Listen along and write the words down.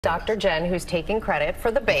Dr. Jen, who's taking credit for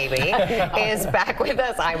the baby, is back with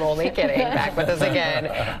us. I'm only kidding. Back with us again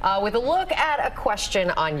with a look at a question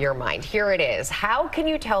on your mind. Here it is. How can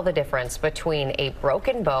you tell the difference between a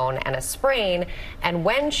broken bone and a sprain, and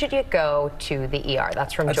when should you go to the ER?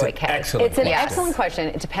 That's from Joy K. It's an excellent question.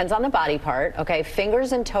 It depends on the body part. Okay,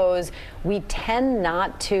 fingers and toes, we tend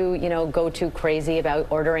not to, go too crazy about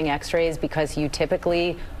ordering x-rays because you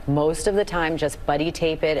typically, most of the time, just buddy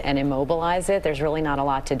tape it and immobilize it. There's really not a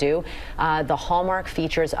lot to do. The hallmark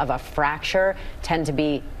features of a fracture tend to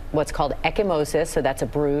be what's called ecchymosis, so that's a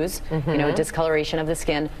bruise, discoloration of the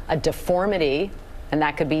skin, a deformity, and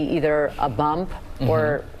that could be either a bump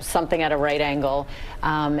or something at a right angle,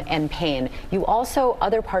 and pain. You also,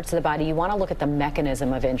 other parts of the body, you want to look at the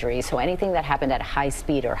mechanism of injury. So anything that happened at high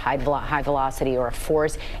speed or high velocity or a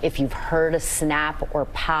force, if you've heard a snap or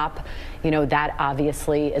pop, that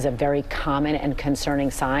obviously is a very common and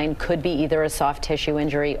concerning sign. Could be either a soft tissue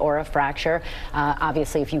injury or a fracture.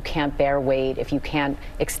 Obviously, if you can't bear weight, if you can't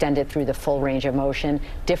extend it through the full range of motion,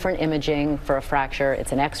 different imaging for a fracture.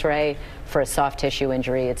 It's an x-ray. For a soft tissue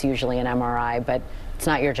injury, it's usually an MRI, but it's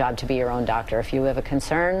not your job to be your own doctor. If you have a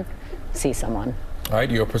concern, see someone. All right,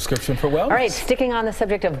 your prescription for wellness. All right, sticking on the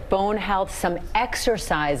subject of bone health, some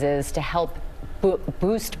exercises to help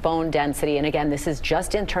boost bone density. And again, this is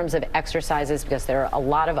just in terms of exercises because there are a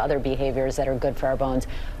lot of other behaviors that are good for our bones.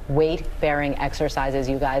 Weight-bearing exercises,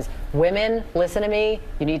 you guys. Women, listen to me.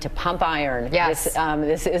 You need to pump iron. Yes.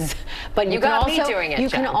 But you can also doing it, you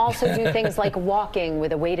can also do things like walking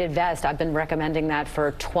with a weighted vest. I've been recommending that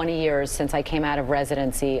for 20 years since I came out of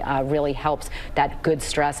residency. Really helps that good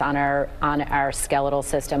stress on our skeletal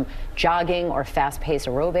system. Jogging or fast-paced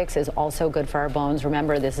aerobics is also good for our bones.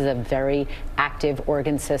 Remember, this is a very active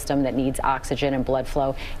organ system that needs oxygen and blood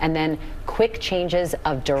flow. And then quick changes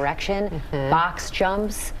of direction, box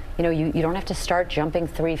jumps. You don't have to start jumping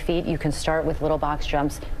 3 feet. You can start with little box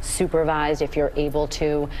jumps, supervised if you're able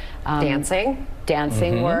to.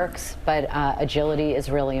 Dancing works, but agility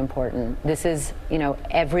is really important. This is,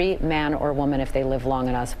 every man or woman, if they live long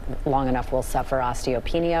enough, will suffer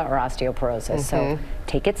osteopenia or osteoporosis. So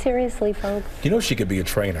take it seriously, folks. She could be a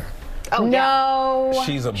trainer. Oh, no. Yeah.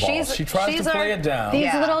 She's a boss. She tries to play it down.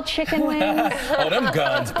 These little chicken wings. Oh, them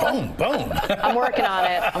guns. Boom, boom. I'm working on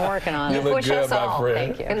it. I'm working on it. You look good, my friend.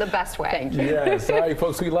 Thank you. In the best way. Thank you. Yes. All right,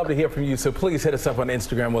 folks, we'd love to hear from you. So please hit us up on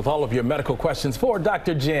Instagram with all of your medical questions for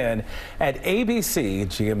Dr. Jen at ABC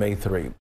GMA3.